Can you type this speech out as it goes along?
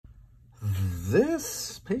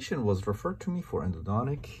This patient was referred to me for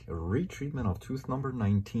endodontic retreatment of tooth number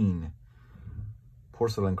 19.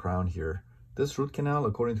 Porcelain crown here. This root canal,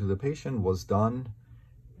 according to the patient, was done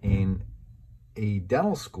in a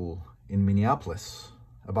dental school in Minneapolis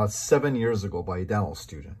about 7 years ago by a dental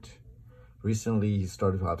student. Recently, he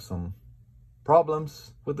started to have some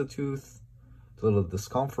problems with the tooth, a little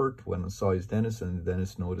discomfort when I saw his dentist, and the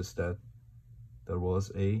dentist noticed that there was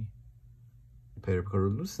a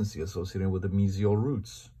periapical lucency associated with the mesial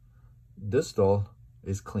roots. Distal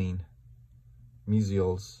is clean.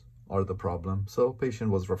 Mesials are the problem. So patient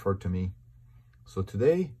was referred to me. So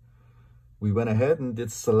today we went ahead and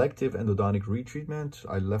did selective endodontic retreatment.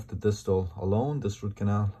 I left the distal alone. This root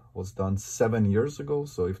canal was done 7 years ago.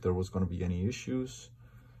 So if there was going to be any issues,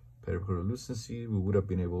 periapical lucency, we would have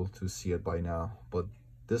been able to see it by now. But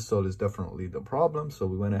distal is definitely the problem. So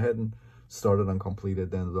we went ahead and started and completed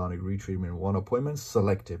the endodontic retreatment in one appointment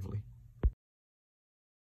selectively.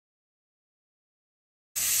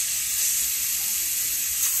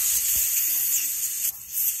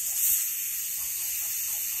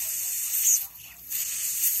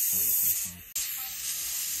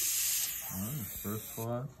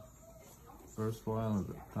 Alright, first file is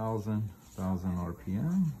 1,000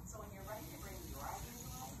 RPM.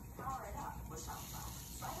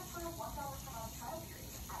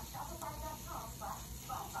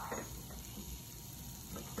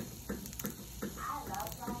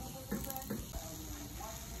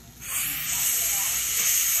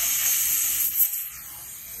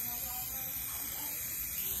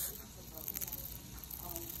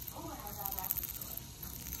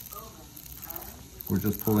 We're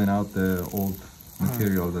just pulling out the old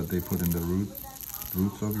material that they put in the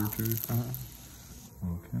roots of your tooth.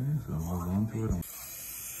 Okay, so hold on to it.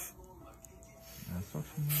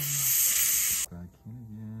 Suction. Back in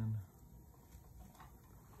again.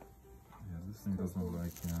 Yeah, this thing doesn't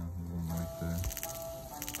like, it won't like the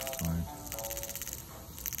side.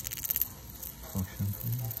 Suction,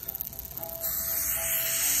 please.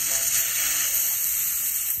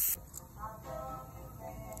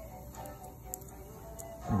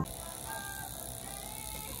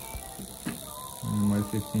 And my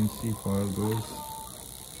 15C file goes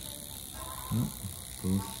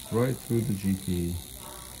right through the GP.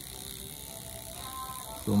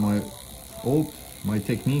 So my own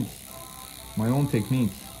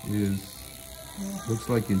technique looks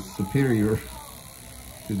like it's superior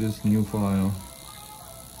to this new file.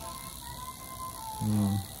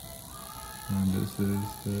 And this is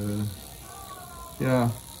the, yeah.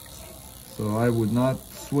 So I would not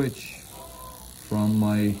switch from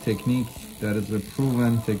my technique that is a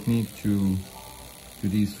proven technique to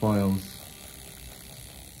these files,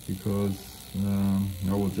 because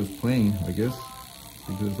I was just playing, I guess,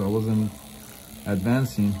 because I wasn't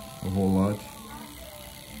advancing a whole lot.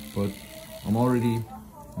 But I'm already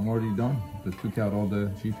done. I took out all the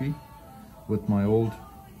GP with my old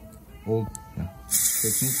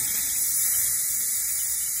technique.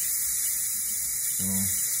 So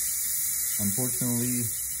unfortunately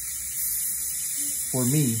for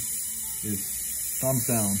me, it's thumbs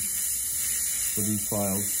down for these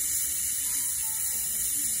files.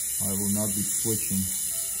 I will not be switching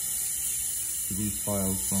to these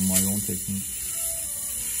files from my own technique.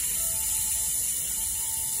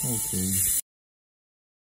 Okay.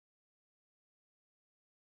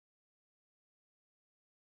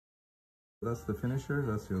 That's the finisher,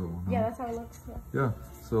 that's the other one. Huh? Yeah, that's how it looks. Yeah,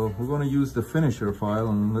 so we're going to use the finisher file,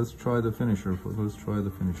 and let's try the finisher. Let's try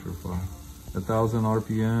the finisher file. 1,000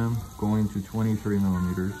 RPM, going to 23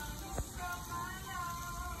 millimeters.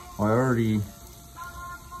 I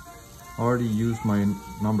already used my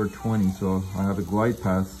number 20, so I have a glide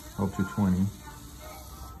path up to 20.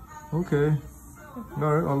 Okay,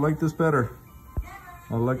 all right, I like this better.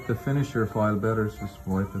 I like the finisher file better. Let's just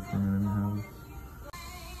wipe it for me. Let me have it.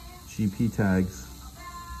 GP tags.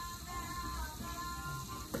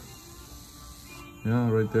 Yeah,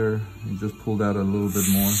 right there. You just pulled out a little bit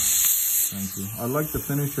more. Thank you. I like the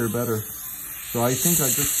finisher better. So I think I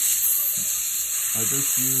just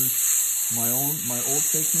used my old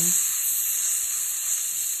technique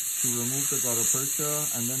to remove the gutta percha,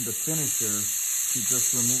 and then the finisher to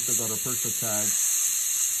just remove the gutta percha tag.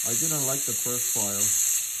 I didn't like the first file.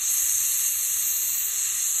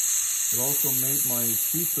 It also made my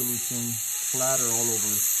tooth solution flatter all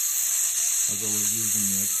over as I was using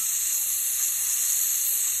it.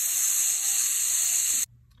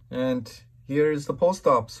 And here is the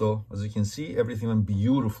post-op. So as you can see, everything went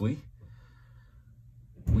beautifully.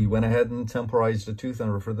 We went ahead and temporized the tooth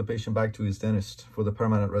and referred the patient back to his dentist for the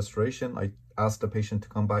permanent restoration. I asked the patient to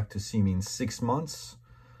come back to see me in 6 months.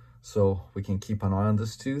 So we can keep an eye on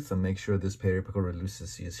this tooth and make sure this periapical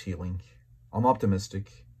radilucence is healing. I'm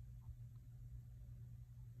optimistic.